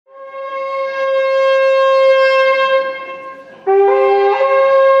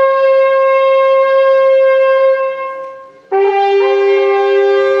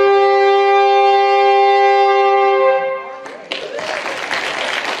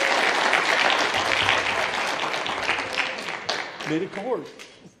made it chord.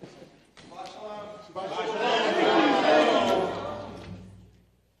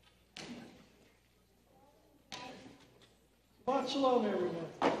 Shabbat shalom, everyone.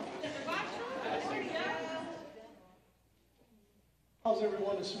 How's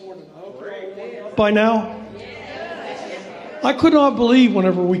everyone this morning? I hope you're all warmed up by now. I could not believe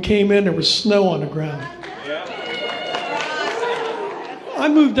whenever we came in there was snow on the ground. I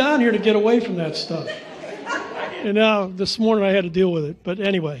moved down here to get away from that stuff. And now this morning I had to deal with it. But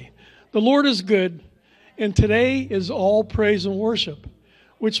anyway, the Lord is good. And today is all praise and worship,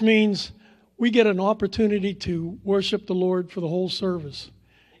 which means we get an opportunity to worship the Lord for the whole service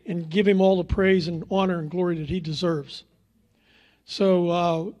and give him all the praise and honor and glory that he deserves.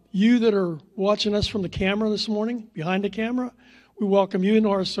 So you that are watching us from the camera this morning, behind the camera, we welcome you into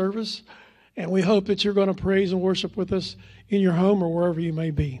our service. And we hope that you're going to praise and worship with us in your home or wherever you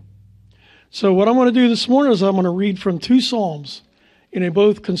may be. So what I'm going to do this morning is I'm going to read from two Psalms, and they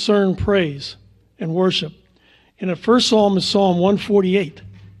both concern praise and worship. And the first Psalm is Psalm 148.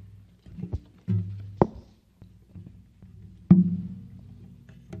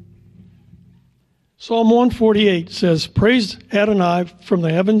 Psalm 148 says, "Praise Adonai from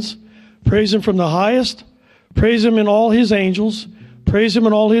the heavens, praise him from the highest, praise him in all his angels, praise him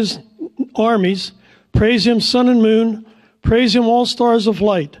in all his armies, praise him sun and moon, praise him all stars of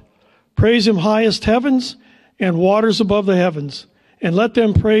light, praise him highest heavens and waters above the heavens, and let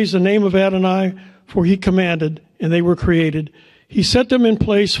them praise the name of Adonai, for he commanded, and they were created. He set them in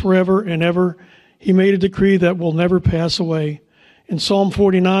place forever and ever. He made a decree that will never pass away." In Psalm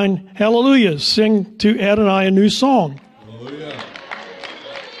 49, hallelujah, sing to Adonai a new song. Hallelujah.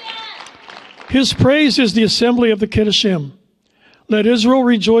 His praise is the assembly of the Kedoshim. Let Israel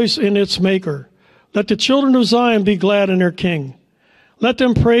rejoice in its maker. Let the children of Zion be glad in their king. Let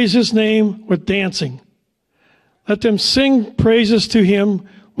them praise his name with dancing. Let them sing praises to him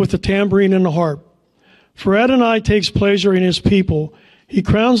with the tambourine and the harp. For Adonai takes pleasure in his people. He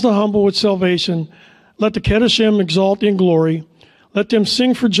crowns the humble with salvation. Let the Kedoshim exalt in glory. Let them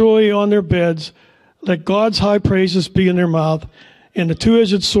sing for joy on their beds. Let God's high praises be in their mouth and the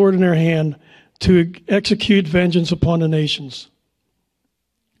two-edged sword in their hand to execute vengeance upon the nations.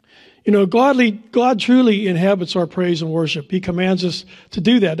 You know, God truly inhabits our praise and worship. He commands us to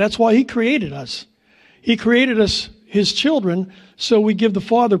do that. That's why he created us. He created us, his children, so we give the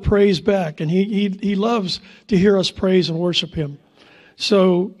Father praise back. And he loves to hear us praise and worship him.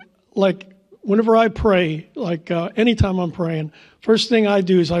 So, like, whenever I pray, anytime I'm praying, first thing I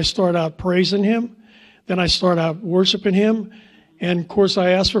do is I start out praising him. Then I start out worshiping him. And, of course,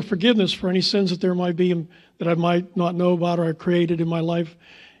 I ask for forgiveness for any sins that there might be that I might not know about or I created in my life,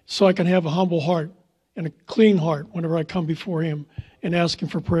 so I can have a humble heart and a clean heart whenever I come before him and ask him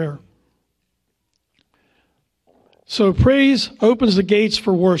for prayer. So praise opens the gates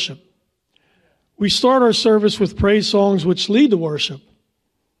for worship. We start our service with praise songs which lead to worship.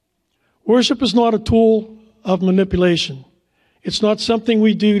 Worship is not a tool of manipulation. It's not something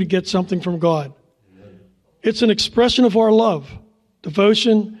we do to get something from God. It's an expression of our love,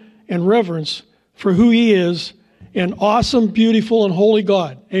 devotion, and reverence for who he is, an awesome, beautiful, and holy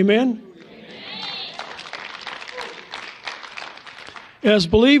God. Amen? As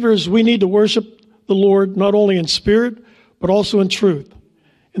believers, we need to worship the Lord not only in spirit, but also in truth.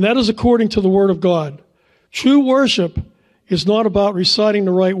 And that is according to the Word of God. True worship is not about reciting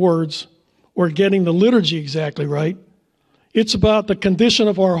the right words or getting the liturgy exactly right. It's about the condition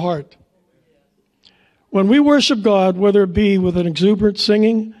of our heart. When we worship God, whether it be with an exuberant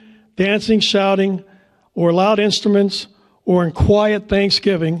singing, dancing, shouting, or loud instruments, or in quiet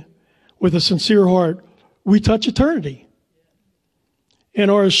thanksgiving with a sincere heart, we touch eternity and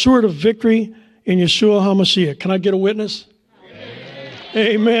are assured of victory in Yeshua HaMashiach. Can I get a witness?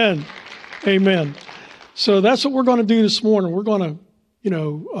 Amen. Amen. So that's what we're going to do this morning. We're going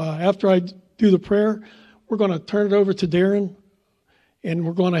to, after I do the prayer, we're going to turn it over to Darren, and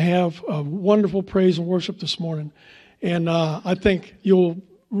we're going to have a wonderful praise and worship this morning. And I think you'll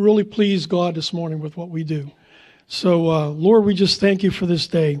really please God this morning with what we do. So, Lord, we just thank you for this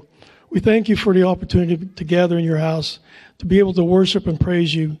day. We thank you for the opportunity to gather in your house, to be able to worship and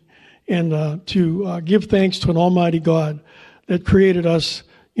praise you, and to give thanks to an almighty God that created us,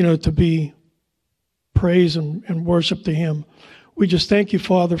 to be praise and worship to him. We just thank you,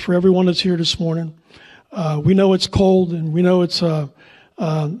 Father, for everyone that's here this morning. We know it's cold, and we know it's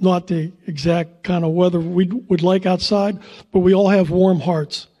not the exact kind of weather we would like outside, but we all have warm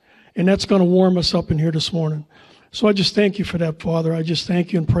hearts, and that's going to warm us up in here this morning. So I just thank you for that, Father. I just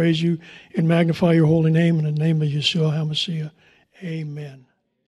thank you and praise you and magnify your holy name in the name of Yeshua HaMashiach. Amen.